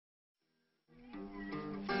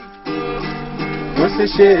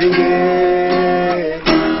byose shenge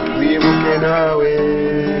wibuke nawe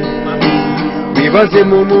wibaze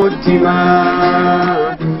mu mutima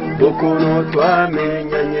ukuntu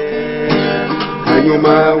twamenyanye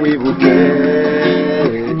hanyuma wibuke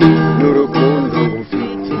n'urukundo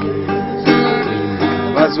ufitiye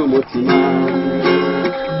wibaze umutima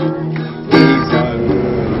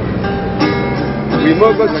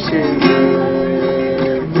wimogoza shenge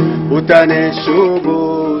utanesha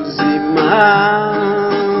ubuzima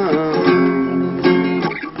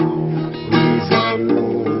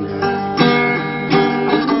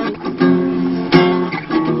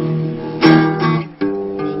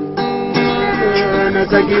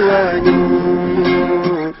nazaga iwanyu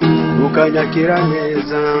ukanyakira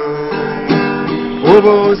neza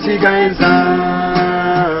ubu usigaye nza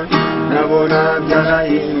nabona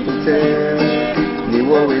byarahindutse ni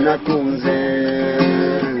wowe nakunze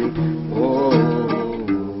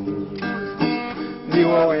ni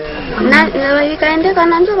wowe nikaendeka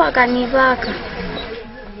na ndo wakanivaka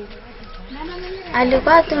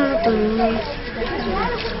alikuwa tu mtu mmoja.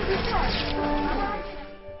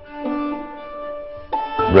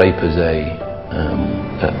 Rape as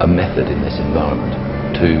a method in this environment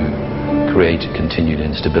to create continued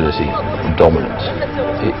instability and dominance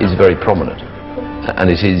is very prominent, and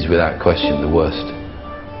it is without question the worst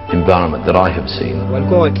environment that I have seen.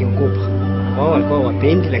 Walikuwa wakimkupa wao, walikuwa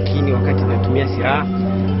wapendi, lakini wakati natumia silaha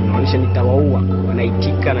inaonyesha nitawaua,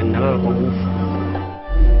 wanaitika na ninalala kwa nguvu.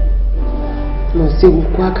 Msibu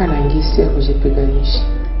kwaka na ngisi ya kujipiganisha.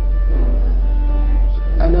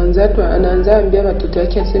 Anaanza ambia watoto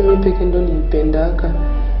wake aseme peke ndo nilipendaka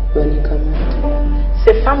wanikamata.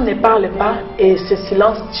 Ces femmes ne parlent pas et ce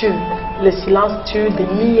silence tue. Le silence tue des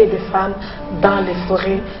milliers de femmes dans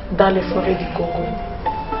les forêts du Congo.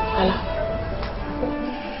 Voilà.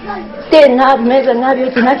 Tena meza navyo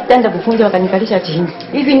tunakitanda kufunza wakanikalisha chini.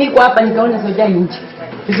 Hivi niko hapa nikaona soja nje.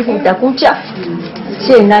 Usiku utakucha.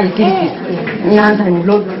 Sie nani kiki. Naanza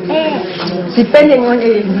nilogo. Sipende nione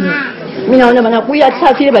yeye. Mimi naona wanakuja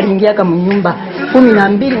saa vile waliingia kama nyumba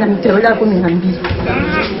 12 na mteola 12.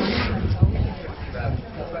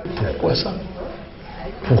 Pourquoi ça?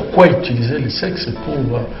 Pourquoi utiliser le sexe pour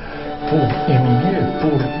humilier,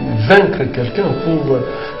 pour vaincre quelqu'un, pour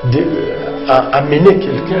amener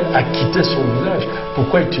quelqu'un à quitter son village?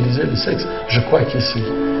 Pourquoi utiliser le sexe? Je crois que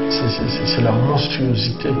c'est la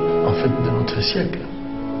monstruosité en fait de notre siècle.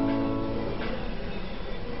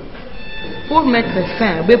 Pour mettre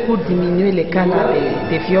fin, pour diminuer les cas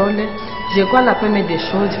de viols, je crois la première des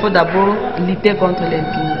choses, il faut d'abord lutter contre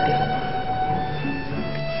l'impunité.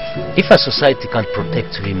 If a society can't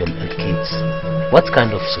protect women and kids, what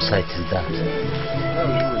kind of society is that?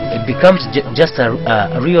 It becomes just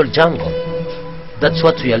a real jungle. That's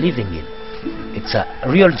what we are living in. It's a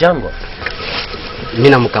real jungle. Mimi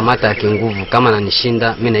namkamata kinguvu, kama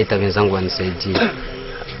ananishinda mimi naita wenzangu wanisaidie.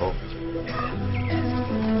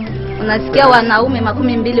 Unasikia wanaume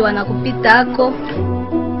 12 wanakupita hako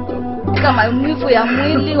kama maumivu ya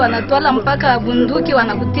mwili, wanatwala mpaka bunduki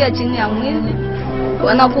wanakutia chini ya mwili,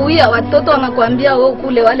 wanakuia watoto, wanakuambia wewe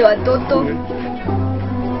kule wale watoto.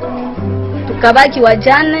 Tukabaki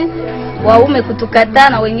wajane, waume kutukataa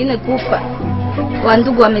na wengine kufa,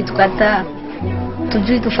 wandugu wametukataa,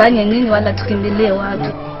 tujui tufanye nini wala tukimbilie wapi.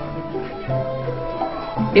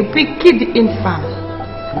 Et puis qui dit une femme?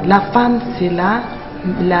 La femme c'est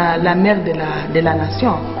la mère de la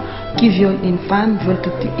nation. Qui viole une femme viole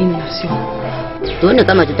toute une nation. Tuone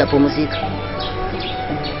kama tutapumzika.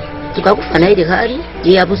 Tukakufa na ile hali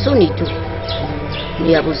ni ya huzuni tu.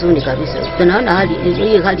 Ni ya huzuni kabisa. Tunaona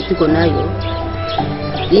hali hali tuko nayo.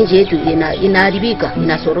 Nchi yetu inaharibika,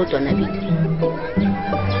 inasorotwa na vitu.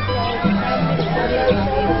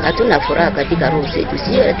 Hatuna furaha katika roho zetu.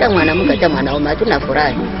 Si hata mwanamke hata mwanaume hatuna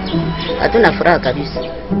furaha. Hatuna furaha kabisa.